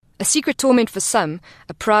A secret torment for some,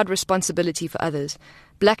 a proud responsibility for others.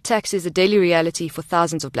 Black tax is a daily reality for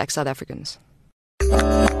thousands of black South Africans.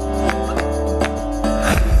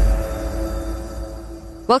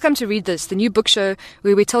 Welcome to Read This, the new book show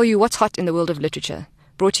where we tell you what's hot in the world of literature.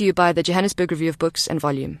 Brought to you by the Johannesburg Review of Books and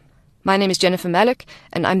Volume. My name is Jennifer Malik,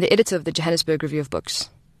 and I'm the editor of the Johannesburg Review of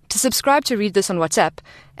Books. To subscribe to Read This on WhatsApp,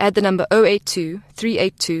 add the number 082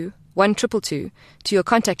 382 1222 to your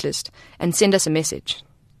contact list and send us a message.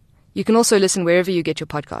 You can also listen wherever you get your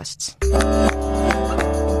podcasts.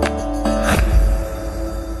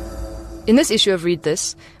 In this issue of Read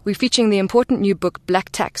This, we're featuring the important new book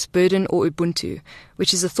Black Tax, Burden or Ubuntu,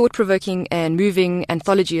 which is a thought-provoking and moving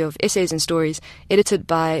anthology of essays and stories edited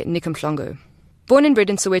by Nick Mhlongo. Born and bred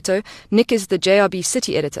in Soweto, Nick is the JRB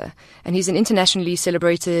City editor, and he's an internationally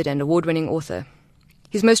celebrated and award-winning author.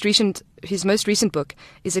 His most recent book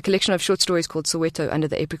is a collection of short stories called Soweto Under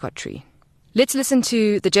the Apricot Tree. Let's listen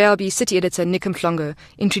to the JRB City editor Nick Mhlongo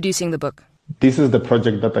introducing the book. This is the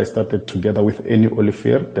project that I started together with Annie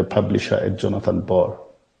Olivier, the publisher at Jonathan Ball.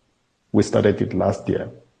 We started it last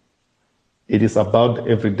year. It is about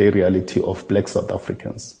the everyday reality of black South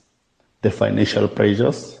Africans, the financial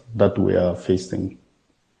pressures that we are facing.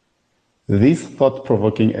 These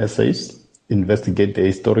thought-provoking essays investigate the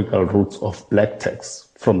historical roots of black tax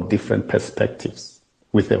from different perspectives,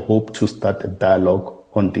 with a hope to start a dialogue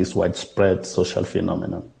on this widespread social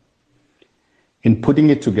phenomenon. In putting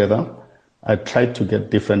it together, I tried to get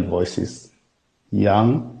different voices: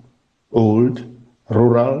 young, old,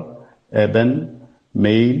 rural, urban,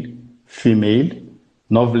 male, female,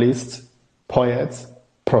 novelists, poets,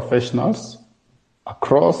 professionals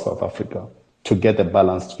across South Africa to get a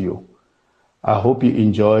balanced view. I hope you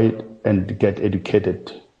enjoy it and get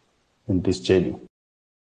educated in this journey.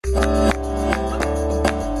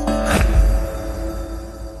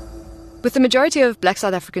 With the majority of black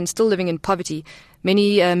South Africans still living in poverty,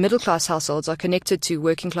 many middle-class households are connected to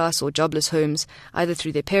working-class or jobless homes, either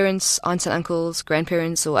through their parents, aunts and uncles,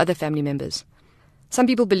 grandparents, or other family members. Some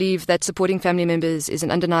people believe that supporting family members is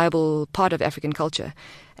an undeniable part of African culture,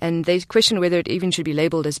 and they question whether it even should be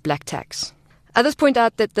labelled as black tax. Others point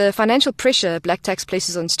out that the financial pressure black tax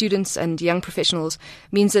places on students and young professionals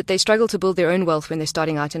means that they struggle to build their own wealth when they're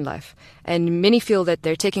starting out in life, and many feel that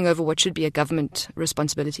they're taking over what should be a government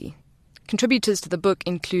responsibility. Contributors to the book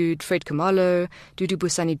include Fred Khumalo, Dudu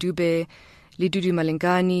Busani Dube, Lidudu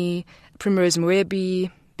Malingani, Primrose Mwebi,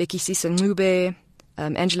 Becky Sisa-Ncube,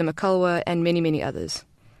 Angela McCullough, and many, many others.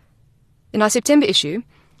 In our September issue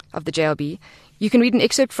of the JLB, you can read an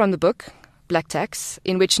excerpt from the book, Black Tax,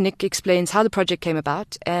 in which Nick explains how the project came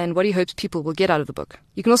about and what he hopes people will get out of the book.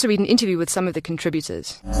 You can also read an interview with some of the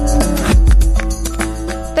contributors.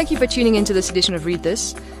 Thank you for tuning into this edition of Read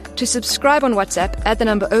This. To subscribe on WhatsApp, add the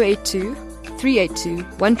number 082 382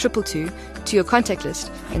 1222 to your contact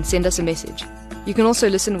list and send us a message. You can also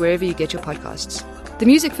listen wherever you get your podcasts. The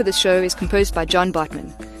music for this show is composed by John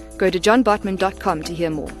Bartman. Go to johnbartman.com to hear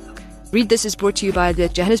more. Read This is brought to you by the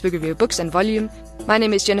Johannesburg Review of Books and Volume. My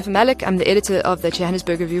name is Jennifer Malik. I'm the editor of the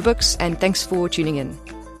Johannesburg Review of Books, and thanks for tuning in.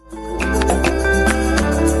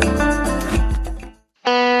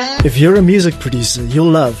 If you're a music producer,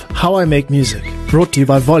 you'll love How I Make Music, brought to you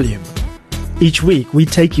by Volume. Each week, we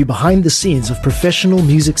take you behind the scenes of professional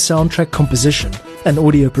music soundtrack composition and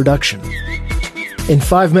audio production. In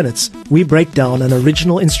 5 minutes, we break down an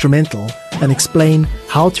original instrumental and explain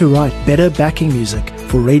how to write better backing music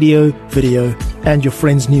for radio, video, and your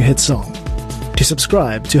friend's new hit song. To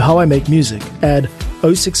subscribe to How I Make Music, add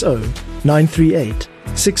 060 938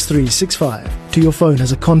 6365 to your phone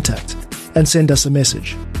as a contact and send us a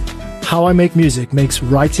message. How I Make Music makes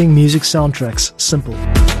writing music soundtracks simple.